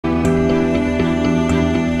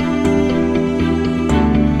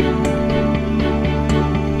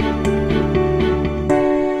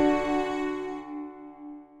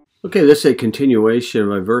Okay, this is a continuation of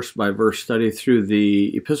my verse-by-verse study through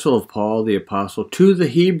the Epistle of Paul, the Apostle, to the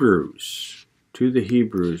Hebrews. To the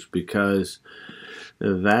Hebrews, because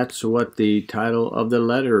that's what the title of the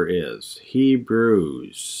letter is,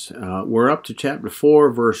 Hebrews. We're up to chapter 4,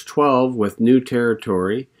 verse 12 with new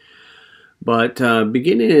territory. But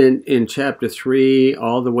beginning in chapter 3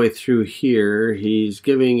 all the way through here, he's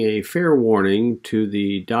giving a fair warning to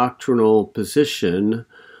the doctrinal position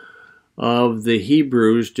of the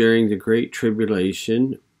Hebrews during the Great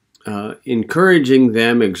Tribulation, encouraging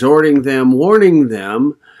them, exhorting them, warning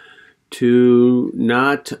them to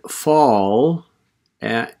not fall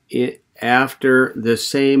after the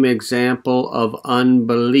same example of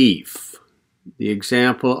unbelief, the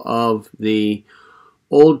example of the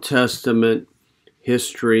Old Testament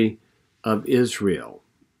history of Israel.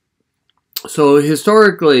 So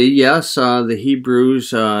historically, yes, the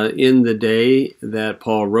Hebrews in the day that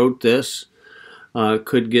Paul wrote this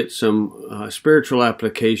could get some spiritual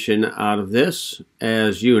application out of this,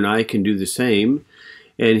 as you and I can do the same.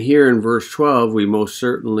 And here in verse 12, we most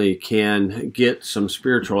certainly can get some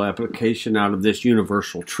spiritual application out of this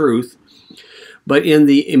universal truth. But in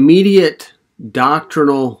the immediate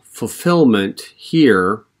doctrinal fulfillment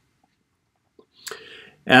here,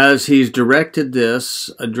 as he's directed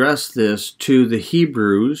this, addressed this to the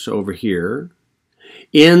Hebrews over here,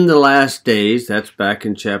 in the last days, that's back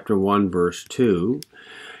in chapter 1, verse 2,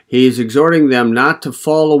 he's exhorting them not to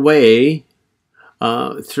fall away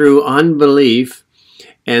through unbelief,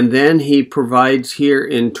 and then he provides here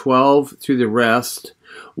in 12 through the rest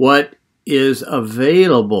what is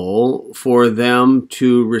available for them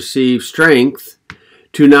to receive strength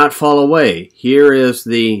to not fall away. Here is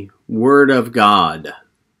the Word of God.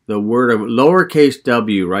 The word of lowercase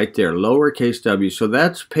w right there, lowercase w. So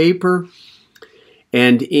that's paper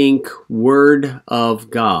and ink, Word of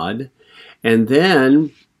God. And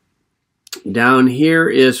then down here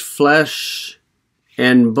is flesh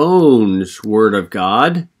and bones, Word of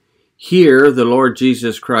God. Here, the Lord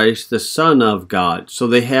Jesus Christ, the Son of God. So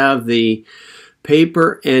they have the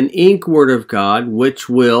paper and ink Word of God, which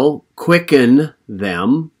will quicken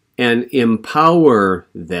them and empower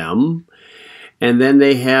them. And then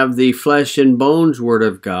they have the flesh and bones Word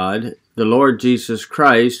of God, the Lord Jesus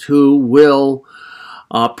Christ, who will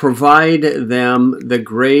provide them the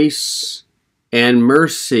grace and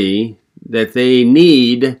mercy that they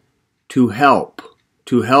need to help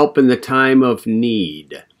in the time of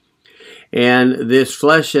need. And this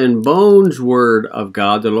flesh and bones Word of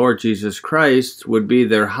God, the Lord Jesus Christ, would be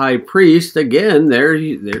their high priest. Again,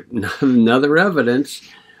 there's another evidence.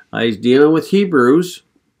 He's dealing with Hebrews.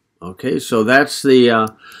 Okay, so that's the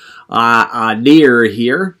idea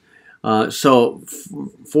here. So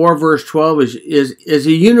 4 verse 12 is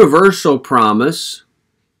a universal promise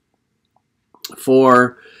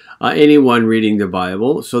for anyone reading the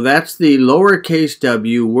Bible. So that's the lowercase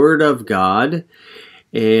w, Word of God.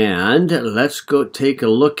 And let's go take a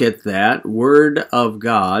look at that Word of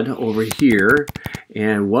God over here.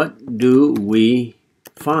 And what do we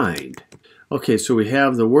find? Okay, so we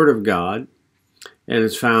have the Word of God. And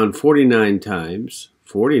it's found 49 times.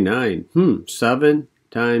 49. 7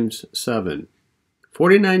 times 7.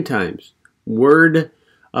 49 times. Word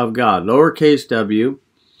of God. Lowercase w.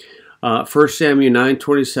 1 Samuel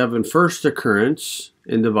 9:27. First occurrence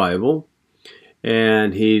in the Bible.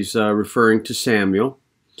 And he's referring to Samuel.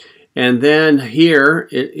 And then here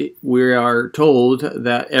we are told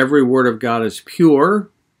that every word of God is pure.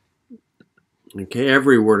 Okay,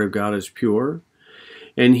 every word of God is pure.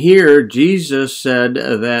 And here Jesus said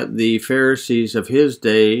that the Pharisees of his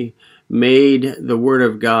day made the Word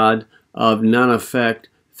of God of none effect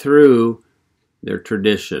through their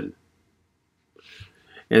tradition.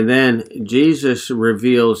 And then Jesus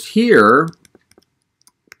reveals here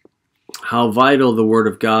how vital the Word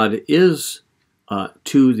of God is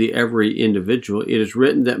to the every individual. It is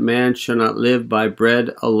written that man shall not live by bread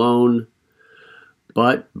alone,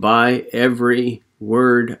 but by every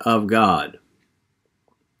word of God.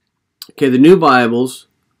 Okay, the new Bibles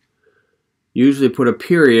usually put a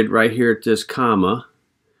period right here at this comma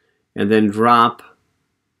and then drop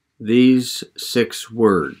these 6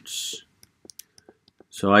 words.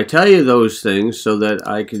 So I tell you those things so that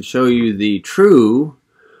I can show you the true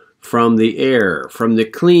from the error, from the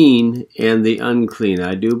clean and the unclean.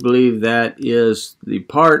 I do believe that is the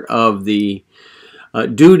part of the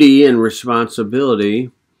duty and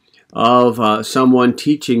responsibility of someone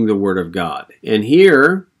teaching the Word of God. And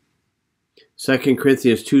here, 2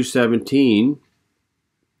 Corinthians 2:17,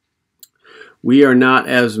 we are not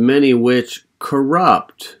as many which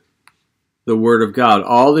corrupt the Word of God.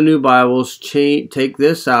 All the new Bibles take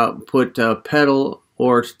this out, put pedal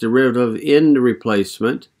or its derivative in the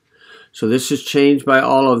replacement. So this is changed by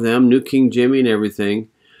all of them, New King Jimmy and everything.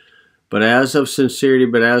 But as of sincerity,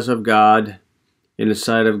 but as of God, in the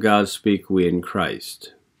sight of God speak we in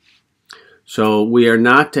Christ. So we are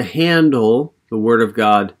not to handle the Word of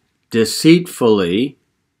God deceitfully,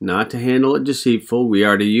 not to handle it deceitful. We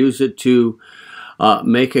are to use it to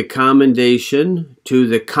make a commendation to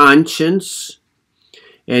the conscience.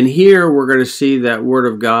 And here we're going to see that Word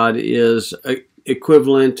of God is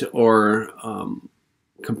equivalent or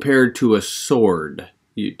compared to a sword.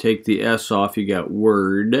 You take the S off, you got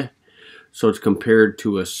word. So it's compared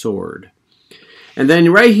to a sword. And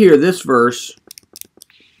then right here, this verse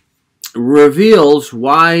reveals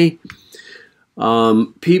why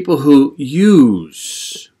people who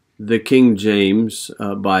use the King James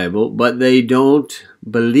Bible, but they don't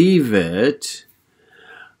believe it,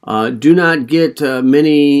 do not get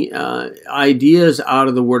many ideas out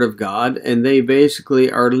of the Word of God, and they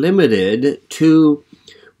basically are limited to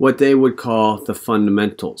what they would call the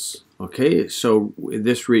fundamentals. Okay, so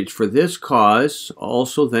this reads, for this cause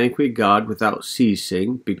also thank we God without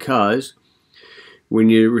ceasing, because when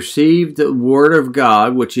you received the Word of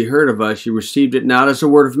God, which you heard of us, you received it not as a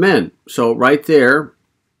word of men. So right there,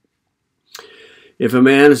 if a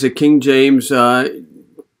man is a King James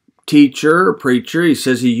teacher or preacher, he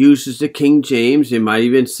says he uses the King James. He might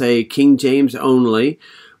even say King James only.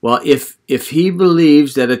 Well, if he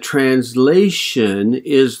believes that a translation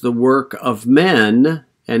is the work of men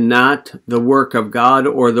and not the work of God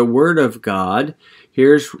or the Word of God,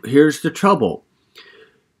 here's the trouble.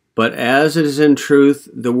 But as it is in truth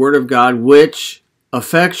the Word of God, which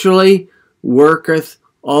effectually worketh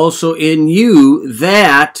also in you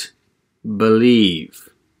that believe.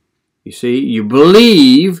 You see, you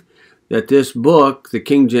believe that this book, the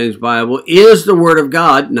King James Bible, is the Word of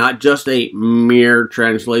God, not just a mere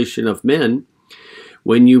translation of men.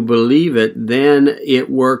 When you believe it, then it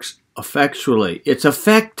works effectually. It's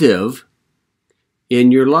effective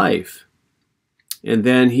in your life. And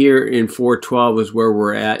then here in 4:12 is where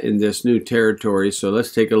we're at in this new territory. So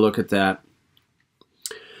let's take a look at that.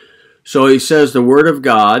 So he says the Word of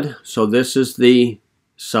God. So this is the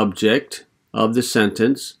subject of the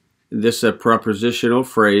sentence. This is a prepositional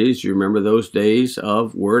phrase. You remember those days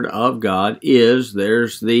of Word of God is,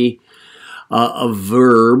 there's the a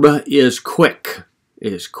verb is quick.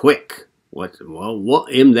 Is quick. What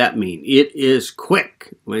in that mean? It is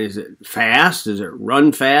quick. When is it fast? Does it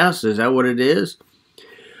run fast? Is that what it is?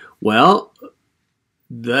 Well,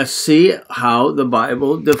 let's see how the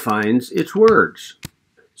Bible defines its words.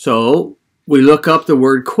 So we look up the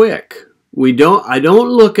word quick. I don't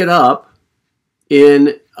look it up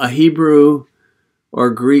in a Hebrew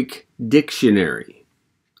or Greek dictionary.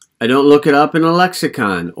 I don't look it up in a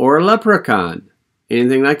lexicon or a leprechaun,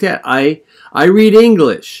 anything like that. I read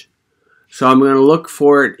English, so I'm going to look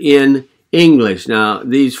for it in English. Now,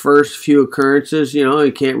 these first few occurrences,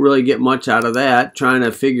 you can't really get much out of that, trying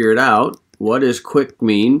to figure it out. What does quick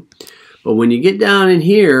mean? But when you get down in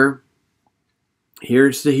here,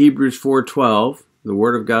 here's the Hebrews 4:12. The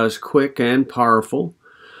Word of God is quick and powerful.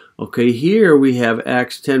 Okay, here we have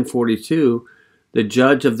Acts 10:42, the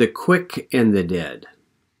judge of the quick and the dead.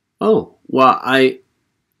 Oh, well,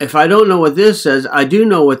 if I don't know what this says, I do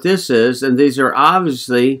know what this is, and these are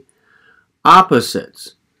obviously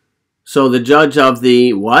opposites. So the judge of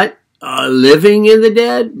the what? Living and the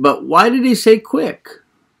dead? But why did he say quick?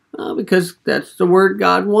 Well, because that's the word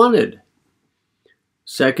God wanted.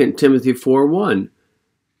 2 Timothy 4:1,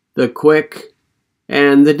 the quick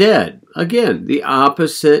and the dead. Again, the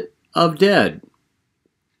opposite of dead.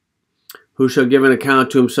 Who shall give an account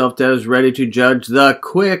to himself that is ready to judge the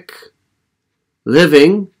quick,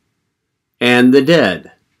 living, and the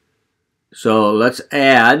dead. So let's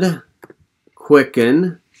add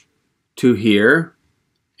quicken to here.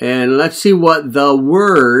 And let's see what the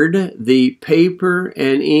Word, the paper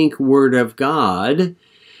and ink Word of God,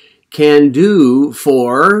 can do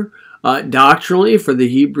for doctrinally for the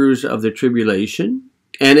Hebrews of the tribulation,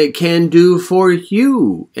 and it can do for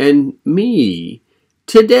you and me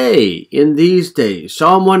today in these days.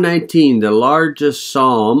 Psalm 119, the largest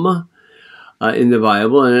psalm in the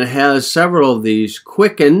Bible, and it has several of these.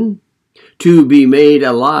 Quicken, to be made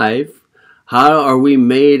alive. How are we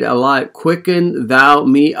made alive? Quicken thou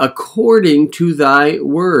me according to thy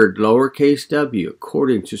word, lowercase w,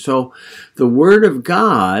 according to. So the Word of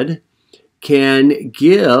God can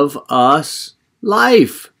give us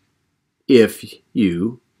life if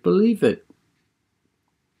you believe it.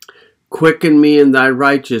 Quicken me in thy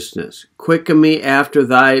righteousness. Quicken me after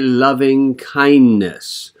thy loving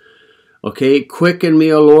kindness. Okay, quicken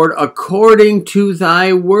me, O Lord, according to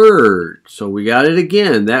thy word. So we got it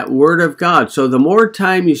again, that word of God. So the more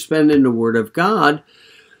time you spend in the word of God,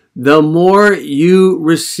 the more you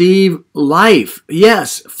receive life.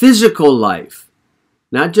 Yes, physical life.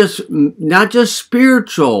 Not just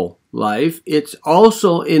spiritual life. It's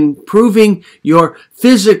also improving your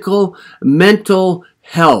physical, mental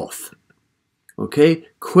health. Okay?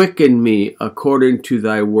 Quicken me according to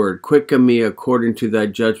thy word. Quicken me according to thy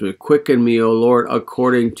judgment. Quicken me, O Lord,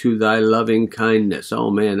 according to thy loving kindness.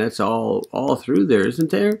 Oh man, that's all through there,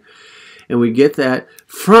 isn't there? And we get that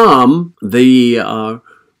from the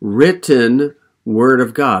written word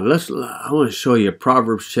of God. I want to show you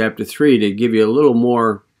Proverbs chapter 3 to give you a little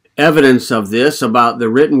more evidence of this about the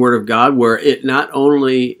written word of God, where it not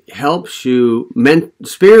only helps you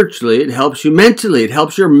spiritually, it helps you mentally, it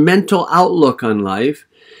helps your mental outlook on life,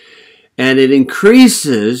 and it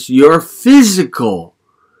increases your physical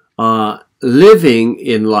living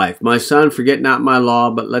in life. My son, forget not my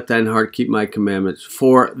law, but let thine heart keep my commandments.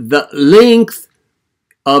 For the length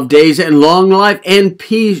of days and long life and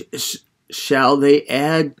peace shall they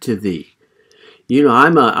add to thee. You know,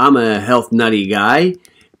 I'm a health nutty guy,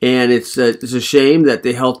 and it's a shame that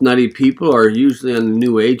the health nutty people are usually in the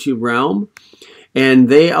New Age realm, and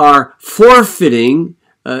they are forfeiting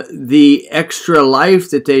the extra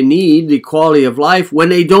life that they need, the quality of life, when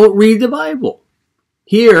they don't read the Bible.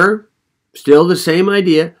 Here, still the same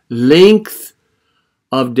idea. Length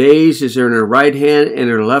of days is in her right hand, and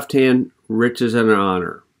her left hand riches and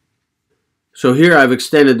honor. So here I've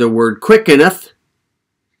extended the word quickeneth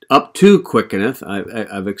up to quickeneth.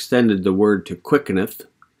 I've extended the word to quickeneth.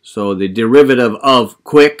 So the derivative of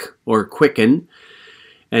quick or quicken.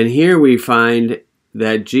 And here we find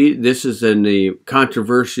that this is in the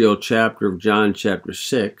controversial chapter of John chapter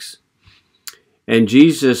 6. And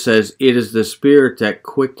Jesus says, it is the Spirit that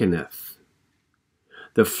quickeneth.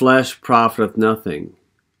 The flesh profiteth nothing.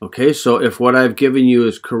 Okay, so if what I've given you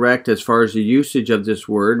is correct as far as the usage of this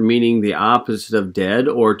word, meaning the opposite of dead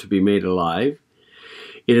or to be made alive,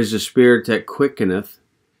 it is the Spirit that quickeneth.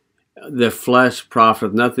 The flesh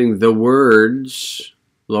profiteth nothing. The words,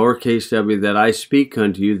 lowercase w, that I speak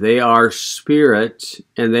unto you, they are spirit,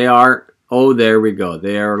 and they are, oh, there we go,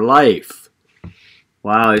 they are life.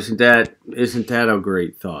 Wow, isn't that a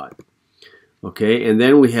great thought? Okay, and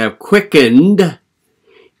then we have quickened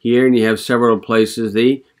here, and you have several places.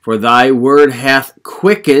 For thy word hath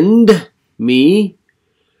quickened me,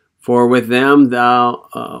 for with them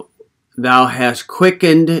thou hast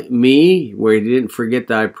quickened me, where you didn't forget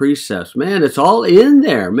thy precepts. Man, it's all in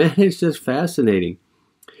there. Man, it's just fascinating.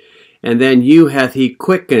 And then you hath he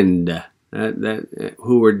quickened,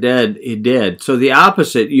 who were dead, he did. So the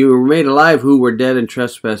opposite, you were made alive, who were dead in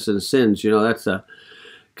trespasses and sins. You know, that's a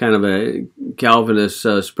kind of a Calvinist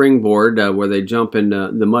springboard where they jump in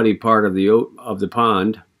the muddy part of the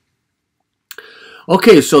pond.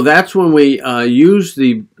 Okay, so that's when we use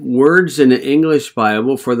the words in the English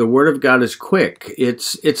Bible for the Word of God is quick.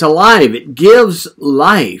 It's alive. It gives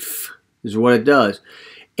life, is what it does.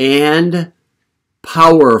 And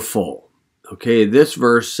powerful. Okay, this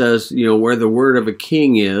verse says, you know, where the word of a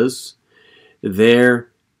king is,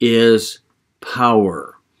 there is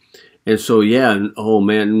power. And so, yeah, oh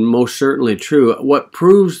man, most certainly true. What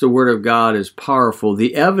proves the Word of God is powerful,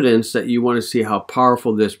 the evidence that you want to see how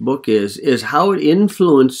powerful this book is how it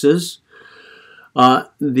influences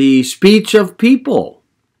the speech of people.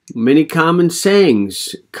 Many common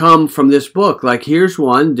sayings come from this book. Like here's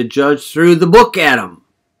one, the judge threw the book at him.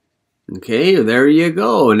 Okay, there you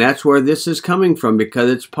go. And that's where this is coming from because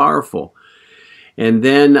it's powerful. And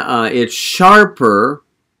then it's sharper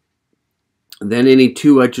than any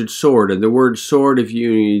two-edged sword. And the word sword, if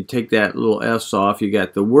you take that little S off, you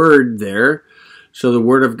got the word there. So the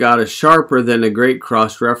Word of God is sharper than the great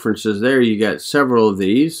cross references there. You got several of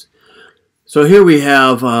these. So here we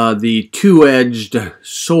have the two-edged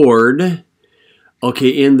sword, okay,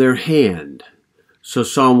 in their hand. So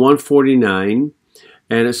Psalm 149,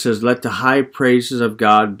 and it says, let the high praises of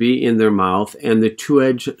God be in their mouth and the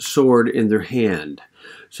two-edged sword in their hand.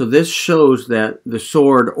 So this shows that the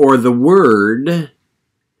sword or the word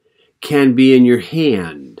can be in your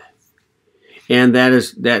hand. And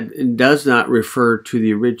that does not refer to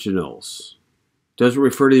the originals. Doesn't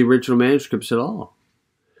refer to the original manuscripts at all.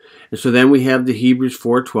 And so then we have the Hebrews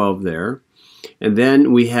 4:12 there. And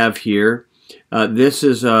then we have here, this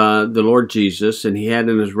is the Lord Jesus, and he had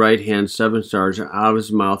in his right hand 7 stars, and out of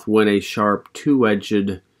his mouth went a sharp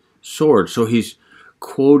two-edged sword. So he's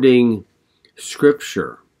quoting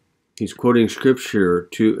Scripture. He's quoting Scripture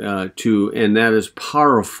and that is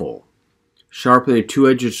powerful. Sharper than a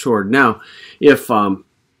two-edged sword. Now, if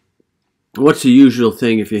What's the usual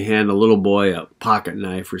thing if you hand a little boy a pocket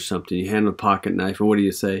knife or something? You hand him a pocket knife, and what do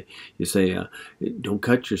you say? You say, "Don't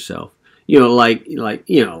cut yourself." He probably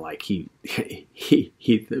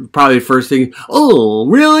the first thing. Oh,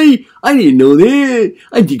 really? I didn't know that.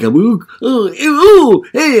 I think I'm.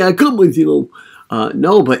 Hey, I cut myself.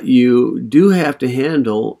 No, but you do have to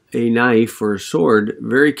handle a knife or a sword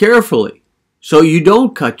very carefully, so you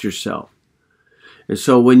don't cut yourself. And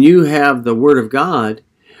so when you have the Word of God,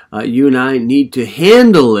 you and I need to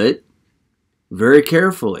handle it very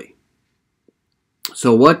carefully.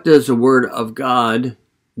 So what does the Word of God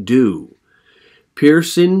do?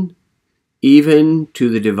 Piercing even to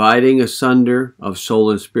the dividing asunder of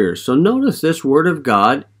soul and spirit. So notice this Word of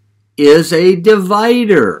God is a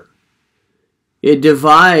divider. It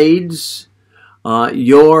divides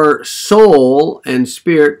your soul and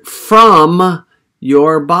spirit from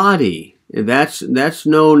your body. That's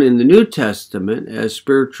known in the New Testament as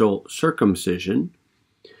spiritual circumcision.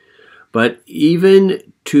 But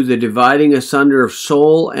even to the dividing asunder of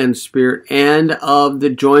soul and spirit and of the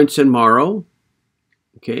joints and marrow,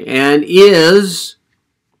 okay, and is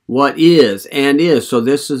what is, and is. So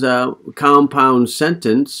this is a compound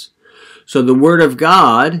sentence. So the Word of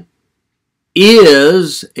God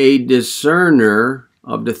is a discerner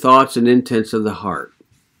of the thoughts and intents of the heart.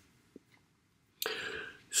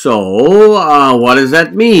 So, what does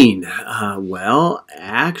that mean? Well,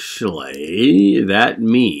 actually, that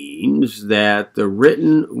means that the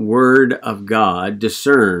written Word of God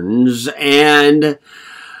discerns and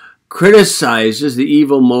criticizes the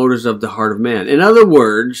evil motives of the heart of man. In other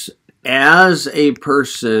words, as a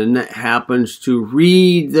person happens to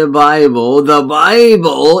read the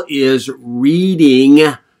Bible is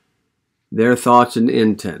reading their thoughts and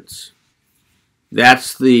intents.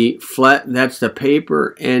 That's the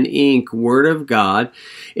paper and ink Word of God.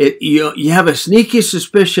 You have a sneaky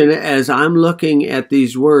suspicion as I'm looking at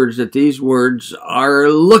these words that these words are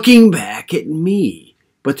looking back at me,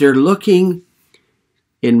 but they're looking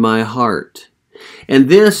in my heart. And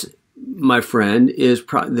this, my friend, is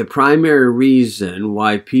the primary reason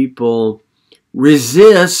why people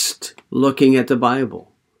resist looking at the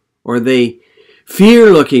Bible, or they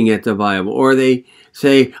fear looking at the Bible, or they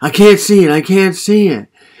say, I can't see it, I can't see it.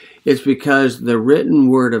 It's because the written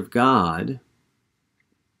Word of God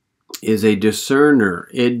is a discerner.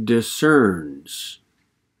 It discerns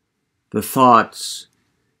the thoughts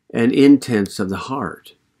and intents of the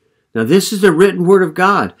heart. Now, this is the written Word of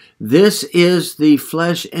God. This is the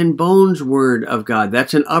flesh and bones Word of God.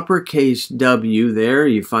 That's an uppercase W there.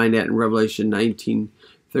 You find that in Revelation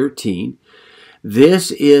 19:13. This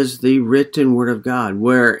is the written Word of God,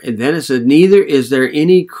 where then it says, neither is there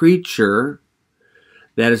any creature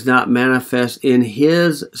that is not manifest in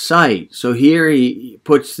His sight. So here he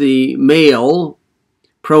puts the male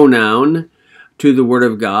pronoun to the Word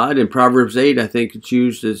of God. In Proverbs 8, I think it's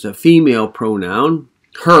used as a female pronoun,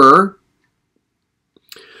 her.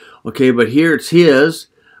 Okay, but here it's His.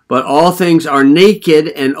 But all things are naked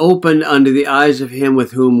and opened unto the eyes of Him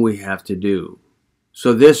with whom we have to do.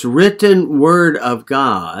 So this written Word of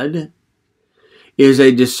God is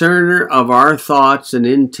a discerner of our thoughts and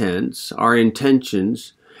intents, our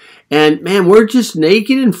intentions. And man, we're just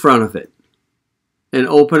naked in front of it and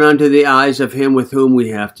open unto the eyes of Him with whom we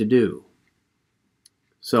have to do.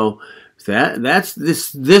 So that's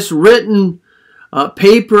this written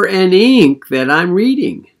paper and ink that I'm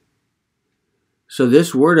reading. So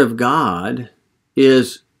this Word of God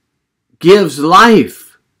gives life.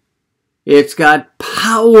 It's got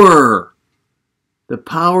power. The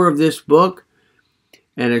power of this book,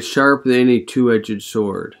 and it's sharper than any two-edged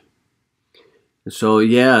sword. So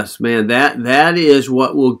yes, man, that is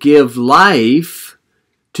what will give life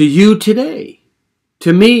to you today,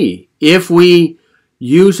 to me. If we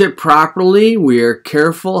use it properly, we are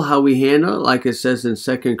careful how we handle it, like it says in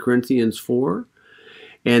 2 Corinthians 4.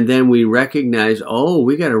 And then we recognize, oh,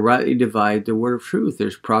 we got to rightly divide the word of truth.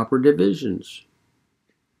 There's proper divisions.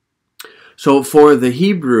 So for the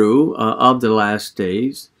Hebrew of the last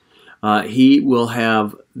days, he will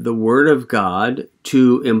have the Word of God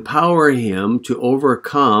to empower him to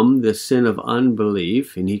overcome the sin of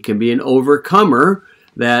unbelief. And he can be an overcomer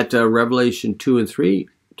that Revelation 2 and 3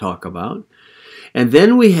 talk about. And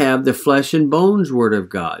then we have the flesh and bones Word of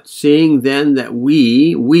God, seeing then that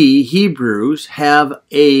we Hebrews have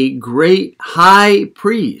a great high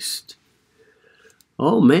priest.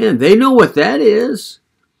 Oh man, they know what that is.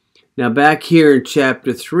 Now back here in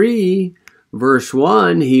chapter 3, verse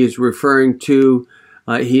 1, he is referring to,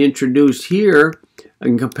 he introduced here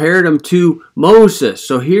and compared him to Moses.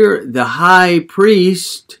 So here the high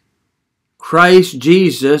priest, Christ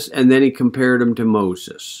Jesus, and then he compared him to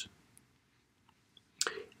Moses.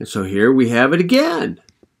 And so here we have it again.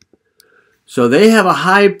 So they have a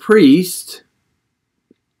high priest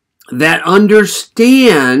that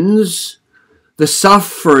understands the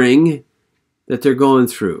suffering that they're going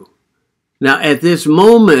through. Now, at this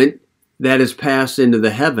moment, that is passed into the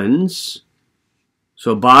heavens,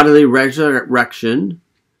 so bodily resurrection.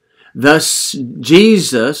 Thus,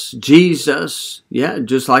 Jesus, yeah,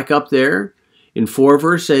 just like up there in 4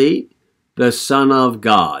 verse 8, the Son of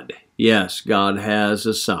God. Yes, God has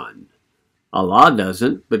a son. Allah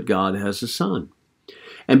doesn't, but God has a son.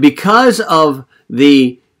 And because of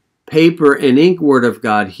the paper and ink word of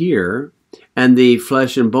God here, and the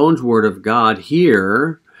flesh and bones word of God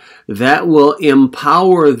here, that will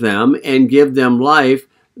empower them and give them life.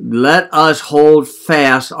 Let us hold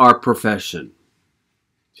fast our profession.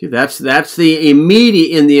 See, that's the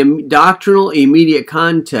immediate, in the doctrinal immediate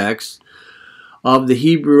context of the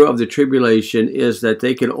Hebrew of the tribulation, is that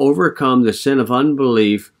they can overcome the sin of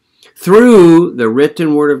unbelief through the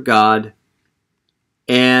written word of God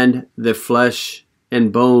and the flesh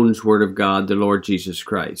and bones word of God, the Lord Jesus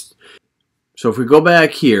Christ. So if we go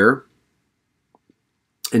back here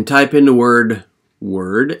and type in the word,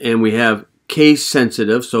 and we have case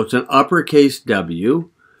sensitive, so it's an uppercase W.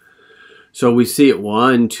 So we see it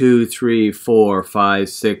 1, 2, 3, 4, 5,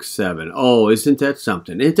 6, 7. Oh, isn't that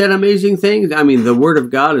something? Isn't that an amazing thing? I mean, the word of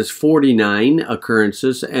God is 49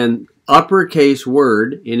 occurrences, and uppercase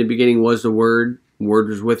word, in the beginning was the word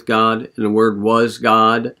was with God, and the word was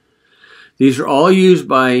God. These are all used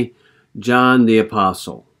by John the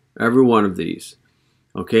Apostle, every one of these.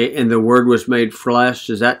 Okay, and the word was made flesh.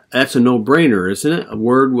 That's a no-brainer, isn't it? A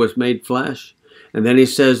word was made flesh. And then he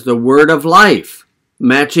says the word of life,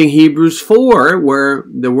 matching Hebrews 4, where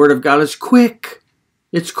the word of God is quick.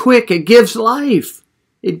 It's quick. It gives life.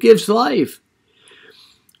 It gives life.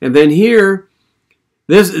 And then here,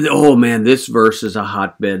 this verse is a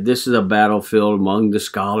hotbed. This is a battlefield among the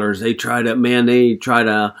scholars. They try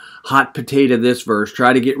to hot potato this verse,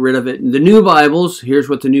 try to get rid of it. In the New Bibles, here's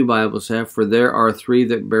what the New Bibles have: for there are 3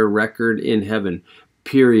 that bear record in heaven.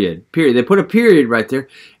 Period. Period. They put a period right there,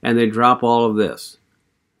 and they drop all of this.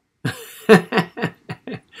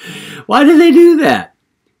 Why do they do that?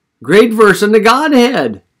 Great verse on the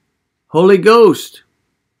Godhead. Holy Ghost.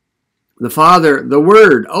 The Father, the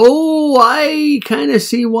Word. Oh, I kind of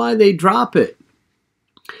see why they drop it.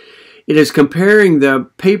 It is comparing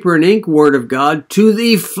the paper and ink Word of God to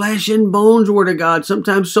the flesh and bones Word of God,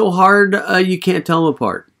 sometimes so hard you can't tell them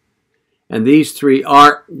apart. And these 3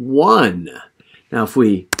 are one. Now, if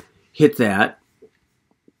we hit that,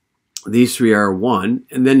 these 3 are one.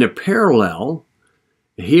 And then the parallel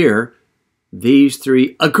here, these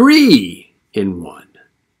 3 agree in one.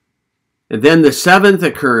 And then the 7th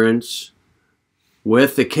occurrence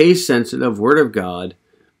with the case-sensitive Word of God,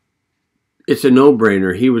 it's a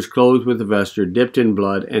no-brainer. He was clothed with a vesture, dipped in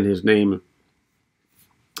blood, and his name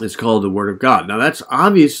is called the Word of God. Now, that's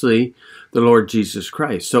obviously the Lord Jesus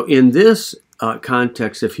Christ. So in this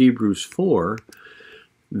context of Hebrews 4,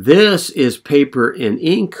 this is paper and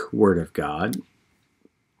ink Word of God,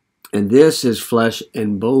 and this is flesh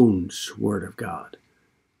and bones Word of God.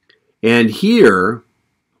 And here,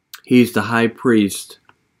 he's the high priest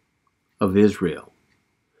of Israel.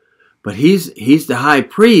 But he's the high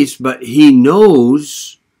priest, but he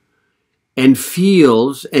knows and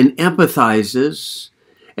feels and empathizes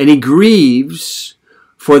and he grieves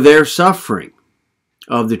for their suffering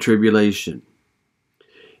of the tribulation.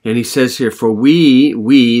 And he says here, for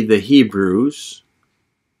we, the Hebrews,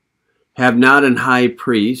 have not an high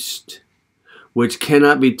priest which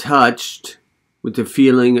cannot be touched with the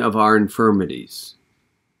feeling of our infirmities.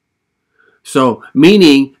 So,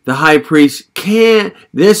 meaning the high priest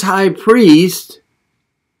this high priest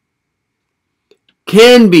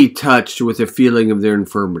can be touched with the feeling of their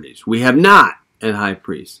infirmities. We have not a high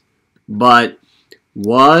priest, but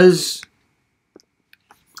was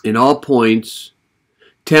in all points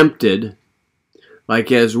tempted,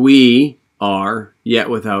 like as we are, yet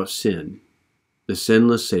without sin. The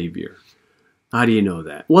sinless Savior. How do you know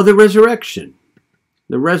that? Well, the resurrection.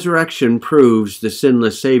 The resurrection proves the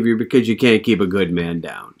sinless Savior, because you can't keep a good man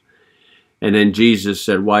down. And then Jesus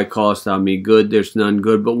said, why callest thou me good? There's none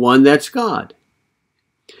good but one, that's God.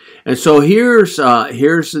 And so here's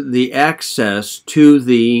the access to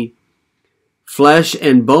the flesh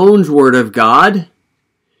and bones Word of God.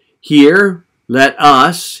 Here, let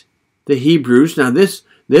us, the Hebrews, now this,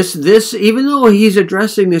 even though he's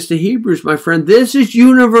addressing this to Hebrews, my friend, this is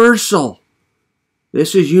universal.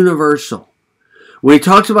 This is universal. When he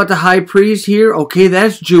talks about the high priest here, okay,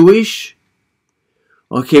 that's Jewish.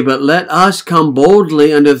 Okay, but let us come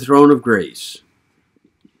boldly unto the throne of grace.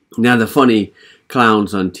 Now, the funny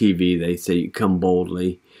clowns on TV, they say you come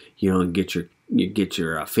boldly, and get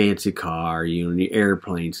your fancy car, and your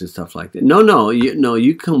airplanes and stuff like that. No,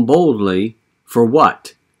 you come boldly for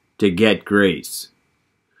what? To get grace.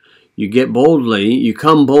 You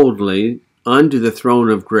come boldly unto the throne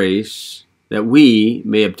of grace, that we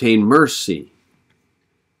may obtain mercy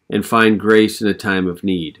and find grace in a time of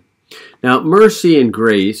need. Now, mercy and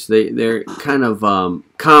grace, they're kind of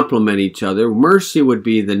complement each other. Mercy would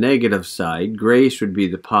be the negative side. Grace would be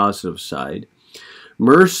the positive side.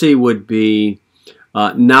 Mercy would be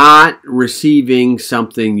not receiving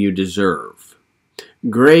something you deserve.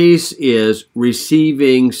 Grace is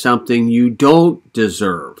receiving something you don't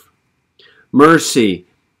deserve. Mercy,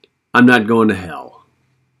 I'm not going to hell.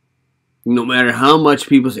 No matter how much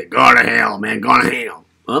people say, go to hell, man, go to hell.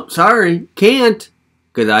 Oh, sorry, can't,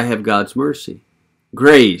 because I have God's mercy.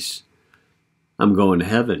 Grace, I'm going to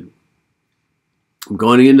heaven. I'm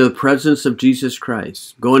going into the presence of Jesus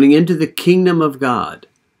Christ. Going into the kingdom of God.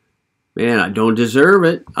 Man, I don't deserve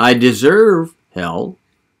it. I deserve hell.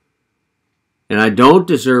 And I don't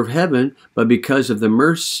deserve heaven, but because of the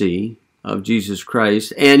mercy of Jesus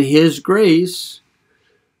Christ and His grace,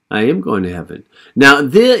 I am going to heaven. Now,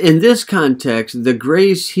 in this context, the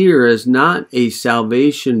grace here is not a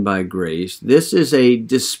salvation by grace. This is a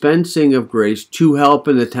dispensing of grace to help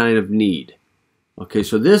in the time of need. Okay,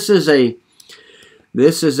 so this is a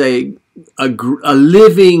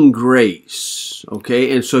living grace.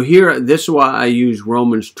 Okay, and so here, this is why I use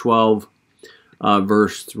Romans 12,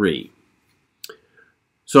 verse 3.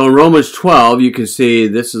 So in Romans 12, you can see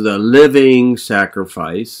this is a living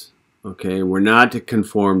sacrifice. Okay, we're not to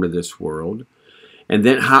conform to this world. And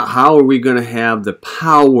then how are we going to have the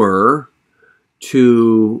power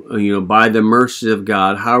to, by the mercy of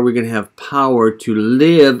God, how are we going to have power to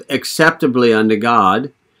live acceptably unto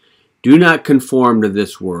God? Do not conform to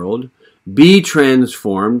this world. Be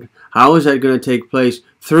transformed. How is that going to take place?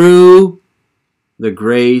 Through the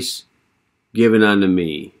grace given unto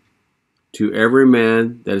me. To every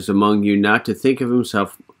man that is among you not to think of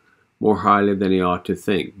himself more highly than he ought to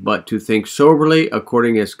think, but to think soberly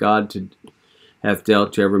according as God hath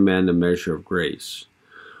dealt to every man the measure of grace.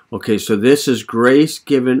 Okay, so this is grace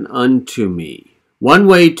given unto me. One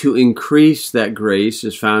way to increase that grace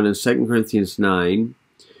is found in 2 Corinthians 9,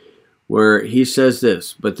 where he says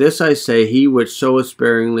this, but this I say, he which soweth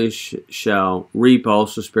sparingly shall reap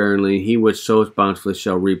also sparingly, he which soweth bountifully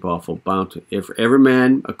shall reap also bountifully. If every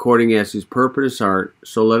man according as his purpose in his heart,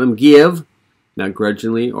 so let him give, not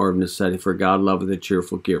grudgingly or of necessity, for God loveth a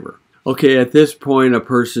cheerful giver. Okay, at this point, a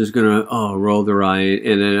person is going to, roll their eye,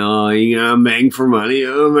 and then, I'm begging for money,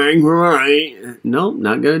 No,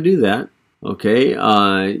 not going to do that. Okay,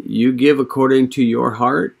 you give according to your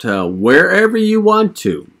heart, wherever you want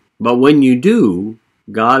to. But when you do,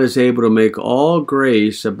 God is able to make all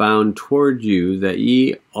grace abound toward you, that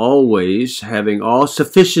ye always, having all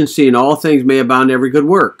sufficiency in all things, may abound in every good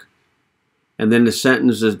work. And then the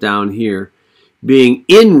sentence is down here, being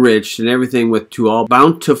enriched in everything to all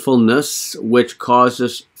bountifulness, which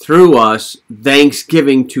causes through us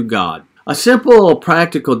thanksgiving to God. A simple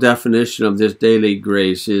practical definition of this daily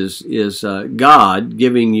grace is God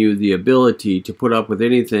giving you the ability to put up with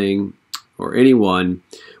anything or anyone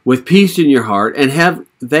with peace in your heart and have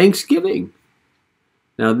thanksgiving.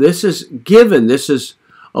 Now this is given, this is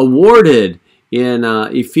awarded in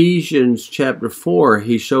Ephesians chapter 4.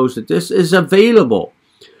 He shows that this is available.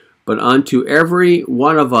 But unto every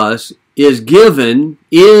one of us is given.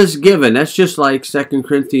 That's just like 2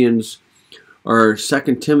 Corinthians or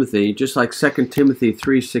 2 Timothy, just like 2 Timothy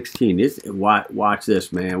 3:16. Watch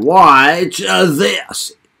this, man. Watch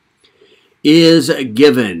this. Is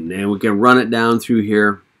given. And we can run it down through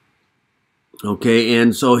here. Okay,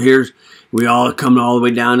 and so we all come all the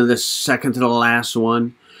way down to the second to the last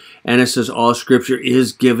one. And it says all Scripture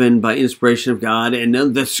is given by inspiration of God. And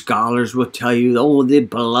then the scholars will tell you, the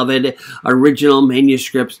beloved original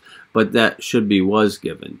manuscripts. But that should be was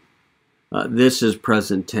given. This is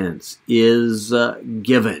present tense. Is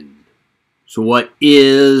given. So what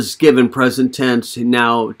is given present tense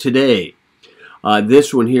now today?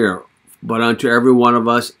 This one here. But unto every one of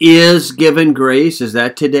us is given grace. Is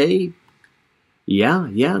that today?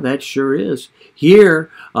 Yeah, that sure is. Here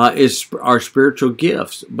is our spiritual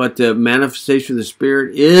gifts, but the manifestation of the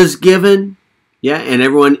Spirit is given. Yeah, and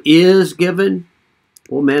everyone is given.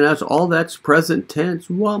 Well, man, that's present tense.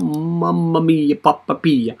 Mamma mia, papa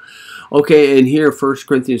pia. Okay, and here 1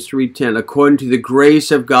 Corinthians 3:10, according to the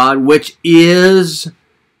grace of God, which is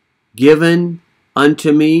given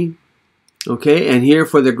unto me. Okay, and here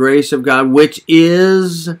for the grace of God, which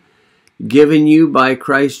is given you by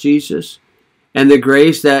Christ Jesus. and the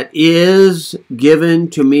grace that is given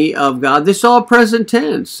to me of God. This is all present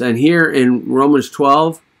tense. And here in Romans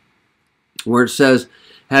 12, where it says,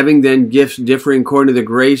 having then gifts differing according to the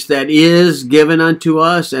grace that is given unto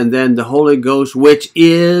us, and then the Holy Ghost, which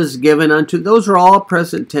is given unto, those are all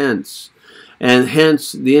present tense. And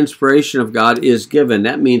hence, the inspiration of God is given.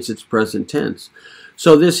 That means it's present tense.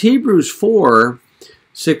 So this Hebrews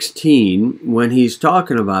 4:16, when he's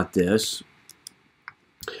talking about this,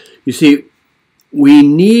 you see, we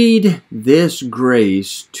need this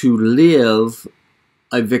grace to live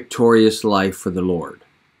a victorious life for the Lord.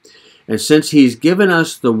 And since he's given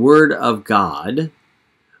us the Word of God,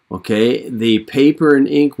 okay, the paper and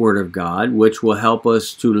ink Word of God, which will help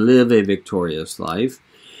us to live a victorious life,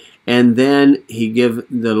 and then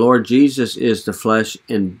the Lord Jesus is the flesh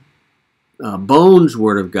and bones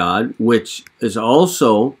Word of God, which is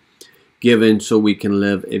also given so we can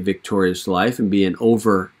live a victorious life and be an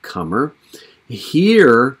overcomer.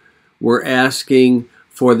 Here, we're asking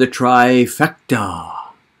for the trifecta,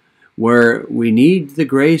 where we need the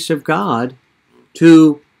grace of God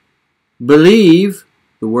to believe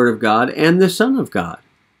the Word of God and the Son of God.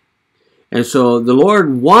 And so the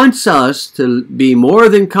Lord wants us to be more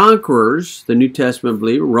than conquerors, the New Testament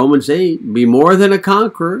believer, Romans 8, be more than a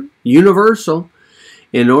conqueror, universal.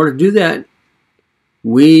 In order to do that,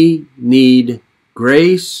 we need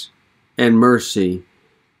grace and mercy,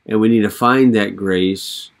 and we need to find that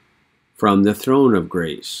grace from the throne of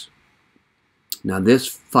grace. Now this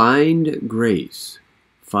find grace,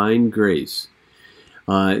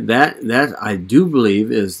 that I do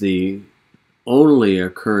believe is the only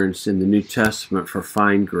occurrence in the New Testament for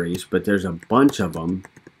find grace, but there's a bunch of them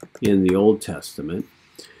in the Old Testament.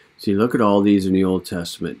 See, look at all these in the Old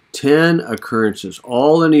Testament. 10 occurrences,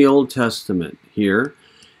 all in the Old Testament here,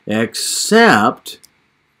 except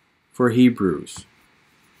for Hebrews.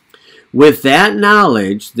 With that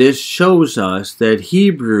knowledge, this shows us that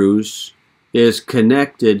Hebrews is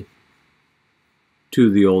connected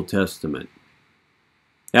to the Old Testament.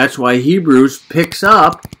 That's why Hebrews picks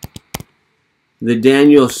up the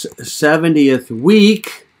Daniel 70th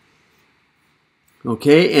week,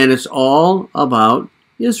 okay, and it's all about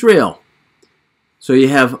Israel. So you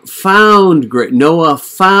have found grace. Noah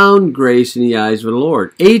found grace in the eyes of the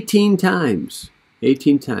Lord 18 times.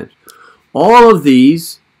 18 times. All of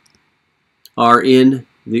these are in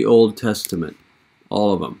the Old Testament.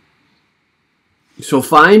 All of them. So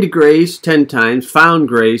find grace 10 times, found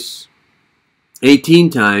grace 18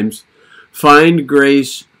 times, find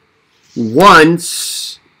grace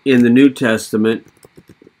once in the New Testament,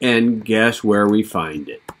 and guess where we find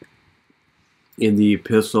it? In the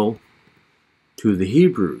Epistle to the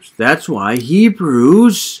Hebrews. That's why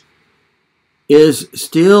Hebrews is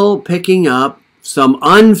still picking up some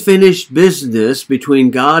unfinished business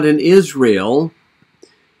between God and Israel.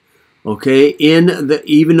 Okay,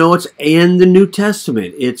 even though it's in the New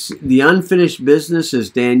Testament, it's the unfinished business is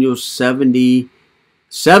Daniel's 70th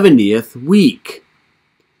week.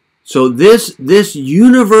 So this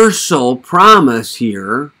universal promise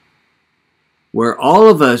here, where all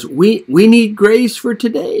of us, we need grace for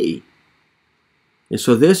today. And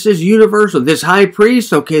so this is universal. This high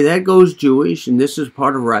priest, okay, that goes Jewish, and this is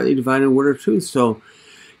part of rightly dividing the word of truth. So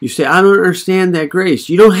you say, I don't understand that grace.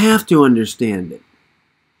 You don't have to understand it.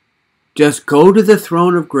 Just go to the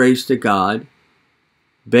throne of grace to God,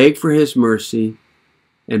 beg for His mercy,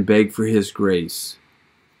 and beg for His grace,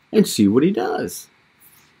 and see what He does.